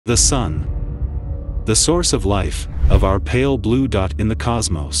The Sun. The source of life, of our pale blue dot in the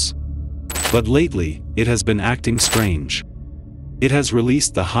cosmos. But lately, it has been acting strange. It has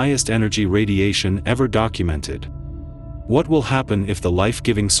released the highest energy radiation ever documented. What will happen if the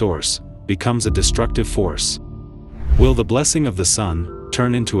life-giving source becomes a destructive force? Will the blessing of the Sun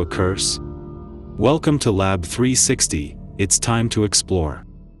turn into a curse? Welcome to Lab 360, it's time to explore.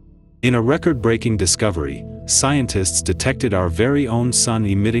 In a record-breaking discovery, scientists detected our very own Sun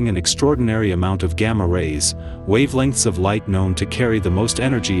emitting an extraordinary amount of gamma rays, wavelengths of light known to carry the most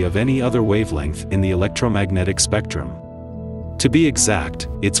energy of any other wavelength in the electromagnetic spectrum. To be exact,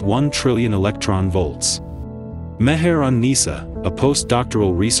 it's 1 trillion electron volts. Meher Un Nisa, a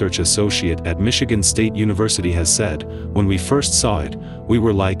postdoctoral research associate at Michigan State University has said, "When we first saw it, we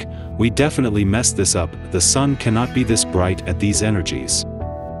were like, we definitely messed this up, the Sun cannot be this bright at these energies."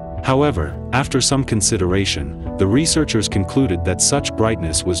 However, after some consideration, the researchers concluded that such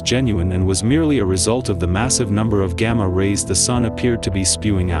brightness was genuine and was merely a result of the massive number of gamma rays the Sun appeared to be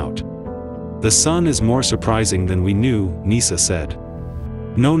spewing out. "The Sun is more surprising than we knew," Nisa said.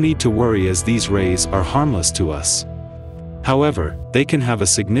 "No need to worry as these rays are harmless to us. However, they can have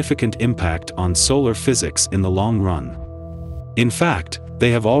a significant impact on solar physics in the long run. In fact, they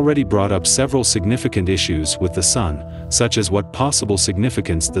have already brought up several significant issues with the Sun, such as what possible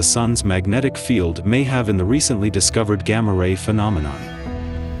significance the Sun's magnetic field may have in the recently discovered gamma ray phenomenon.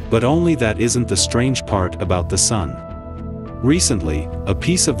 But only that isn't the strange part about the Sun. Recently, a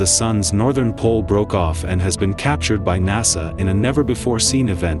piece of the Sun's northern pole broke off and has been captured by NASA in a never-before-seen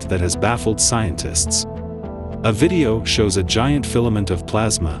event that has baffled scientists. A video shows a giant filament of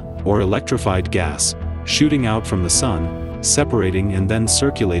plasma, or electrified gas, shooting out from the Sun, separating and then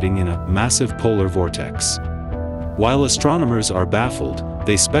circulating in a massive polar vortex. While astronomers are baffled,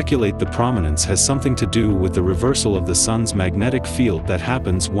 they speculate the prominence has something to do with the reversal of the Sun's magnetic field that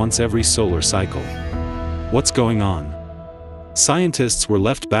happens once every solar cycle. What's going on? Scientists were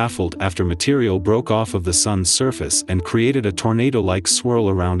left baffled after material broke off of the Sun's surface and created a tornado-like swirl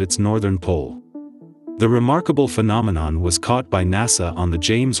around its northern pole. The remarkable phenomenon was caught by NASA on the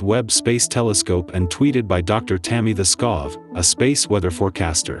James Webb Space Telescope and tweeted by Dr. Tammy the Skov, a space weather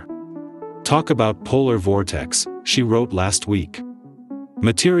forecaster. "Talk about polar vortex," she wrote last week.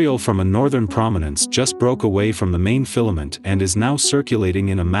 "Material from a northern prominence just broke away from the main filament and is now circulating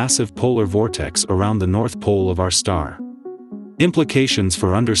in a massive polar vortex around the north pole of our star. Implications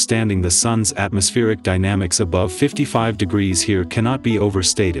for understanding the Sun's atmospheric dynamics above 55 degrees here cannot be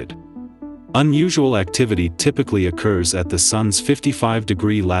overstated. Unusual activity typically occurs at the Sun's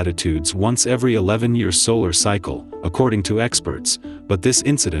 55-degree latitudes once every 11-year solar cycle, according to experts, but this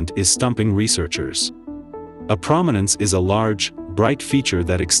incident is stumping researchers. A prominence is a large, bright feature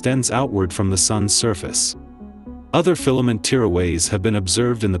that extends outward from the Sun's surface. Other filament tearaways have been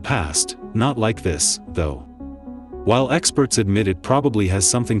observed in the past, not like this, though. While experts admit it probably has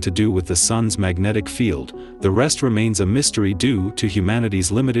something to do with the Sun's magnetic field, the rest remains a mystery due to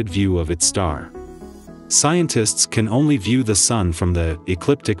humanity's limited view of its star. Scientists can only view the Sun from the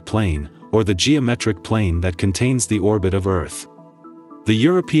ecliptic plane, or the geometric plane that contains the orbit of Earth. The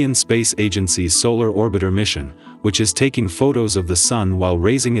European Space Agency's Solar Orbiter mission, which is taking photos of the Sun while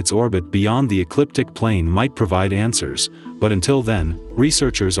raising its orbit beyond the ecliptic plane, might provide answers, but until then,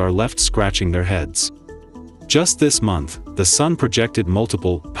 researchers are left scratching their heads. Just this month, the Sun projected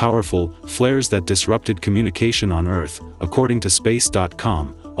multiple, powerful, flares that disrupted communication on Earth, according to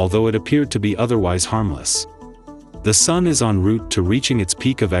Space.com, although it appeared to be otherwise harmless. The Sun is en route to reaching its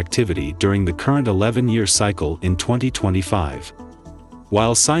peak of activity during the current 11-year cycle in 2025.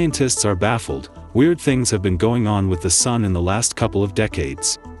 While scientists are baffled, weird things have been going on with the Sun in the last couple of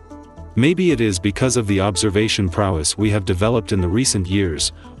decades. Maybe it is because of the observation prowess we have developed in the recent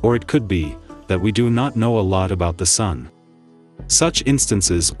years, or it could be that we do not know a lot about the Sun. Such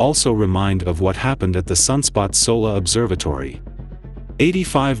instances also remind of what happened at the Sunspot Solar Observatory,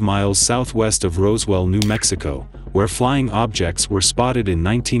 85 miles southwest of Roswell, New Mexico, where flying objects were spotted in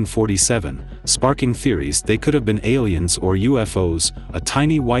 1947, sparking theories they could have been aliens or UFOs. A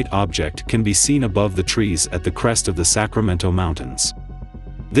tiny white object can be seen above the trees at the crest of the Sacramento Mountains.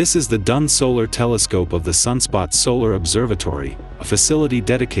 This is the Dun Solar Telescope of the Sunspot Solar Observatory, a facility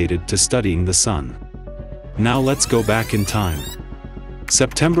dedicated to studying the Sun. Now let's go back in time.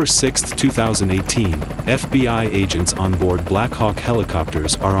 September 6, 2018, FBI agents on board Black Hawk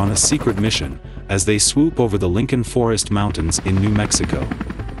helicopters are on a secret mission, as they swoop over the Lincoln Forest Mountains in New Mexico.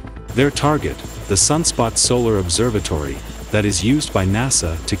 Their target, the Sunspot Solar Observatory, that is used by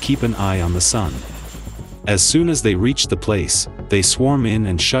NASA to keep an eye on the Sun. As soon as they reach the place, they swarm in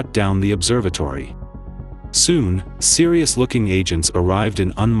and shut down the observatory. Soon, serious-looking agents arrived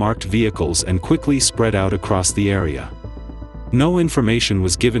in unmarked vehicles and quickly spread out across the area. No information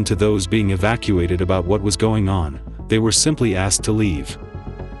was given to those being evacuated about what was going on, they were simply asked to leave.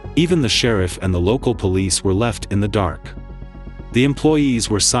 Even the sheriff and the local police were left in the dark. The employees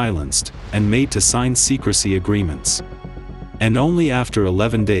were silenced, and made to sign secrecy agreements. And only after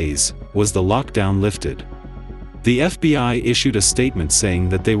 11 days, was the lockdown lifted. The FBI issued a statement saying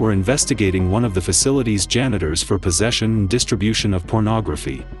that they were investigating one of the facility's janitors for possession and distribution of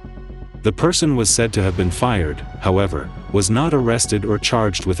pornography. The person was said to have been fired, however, was not arrested or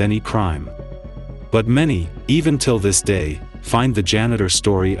charged with any crime. But many, even till this day, find the janitor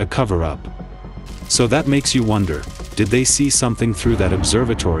story a cover-up. So that makes you wonder, did they see something through that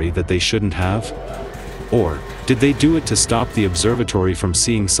observatory that they shouldn't have? Or, did they do it to stop the observatory from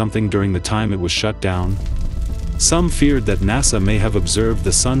seeing something during the time it was shut down? Some feared that NASA may have observed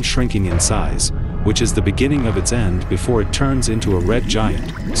the sun shrinking in size, which is the beginning of its end before it turns into a red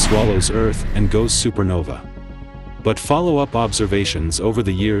giant, swallows Earth and goes supernova. But follow-up observations over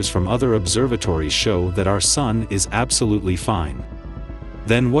the years from other observatories show that our sun is absolutely fine.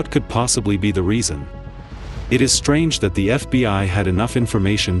 Then what could possibly be the reason? It is strange that the FBI had enough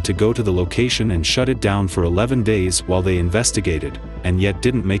information to go to the location and shut it down for 11 days while they investigated, and yet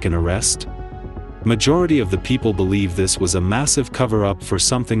didn't make an arrest? Majority of the people believe this was a massive cover-up for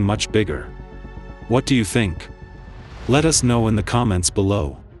something much bigger. What do you think? Let us know in the comments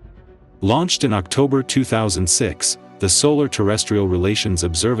below. Launched in October 2006, the Solar Terrestrial Relations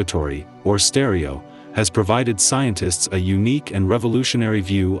Observatory, or STEREO, has provided scientists a unique and revolutionary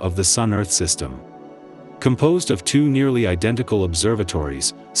view of the Sun-Earth system. Composed of two nearly identical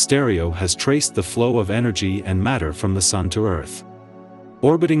observatories, STEREO has traced the flow of energy and matter from the Sun to Earth.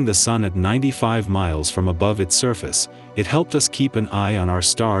 Orbiting the Sun at 95 miles from above its surface, it helped us keep an eye on our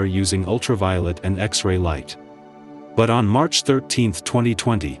star using ultraviolet and X-ray light. But on March 13,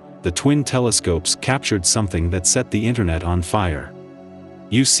 2020, the twin telescopes captured something that set the internet on fire.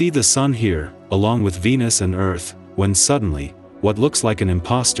 You see the Sun here, along with Venus and Earth, when suddenly, what looks like an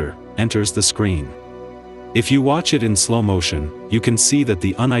imposter, enters the screen. If you watch it in slow motion, you can see that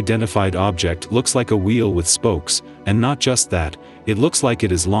the unidentified object looks like a wheel with spokes, and not just that, it looks like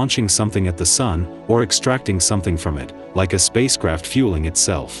it is launching something at the Sun, or extracting something from it, like a spacecraft fueling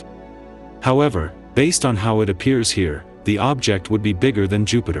itself. However, based on how it appears here, the object would be bigger than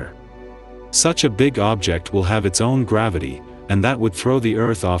Jupiter. Such a big object will have its own gravity, and that would throw the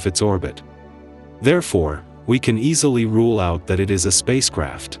Earth off its orbit. Therefore, we can easily rule out that it is a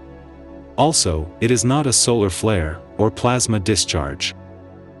spacecraft. Also, it is not a solar flare, or plasma discharge.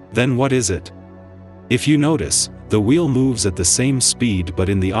 Then what is it? If you notice, the wheel moves at the same speed but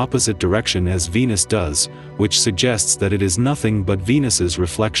in the opposite direction as Venus does, which suggests that it is nothing but Venus's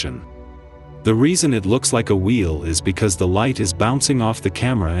reflection. The reason it looks like a wheel is because the light is bouncing off the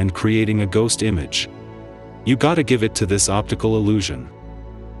camera and creating a ghost image. You gotta give it to this optical illusion.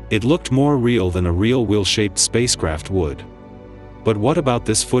 It looked more real than a real wheel-shaped spacecraft would. But what about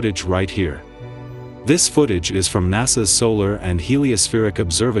this footage right here? This footage is from NASA's Solar and Heliospheric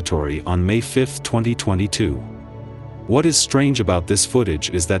Observatory on May 5, 2022. What is strange about this footage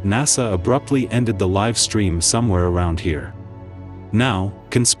is that NASA abruptly ended the live stream somewhere around here. Now,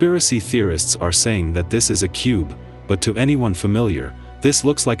 conspiracy theorists are saying that this is a cube, but to anyone familiar, this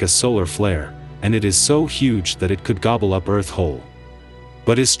looks like a solar flare, and it is so huge that it could gobble up Earth whole.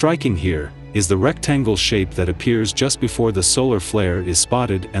 But is striking here, is the rectangle shape that appears just before the solar flare is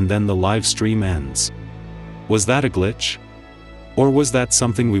spotted and then the live stream ends. Was that a glitch? Or was that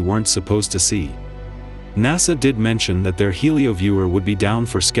something we weren't supposed to see? NASA did mention that their helioviewer would be down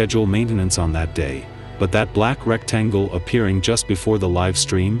for scheduled maintenance on that day, but that black rectangle appearing just before the live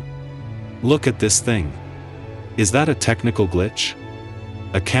stream? Look at this thing. Is that a technical glitch?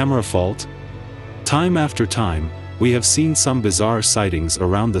 A camera fault? Time after time, we have seen some bizarre sightings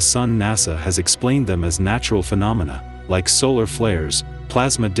around the Sun. NASA has explained them as natural phenomena, like solar flares,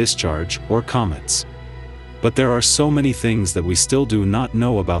 plasma discharge, or comets. But there are so many things that we still do not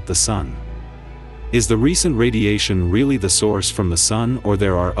know about the Sun. Is the recent radiation really the source from the Sun, or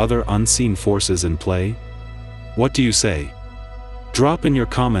there are other unseen forces in play? What do you say? Drop in your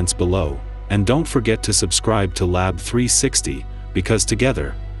comments below, and don't forget to subscribe to Lab 360, because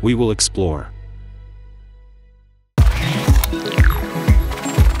together, we will explore.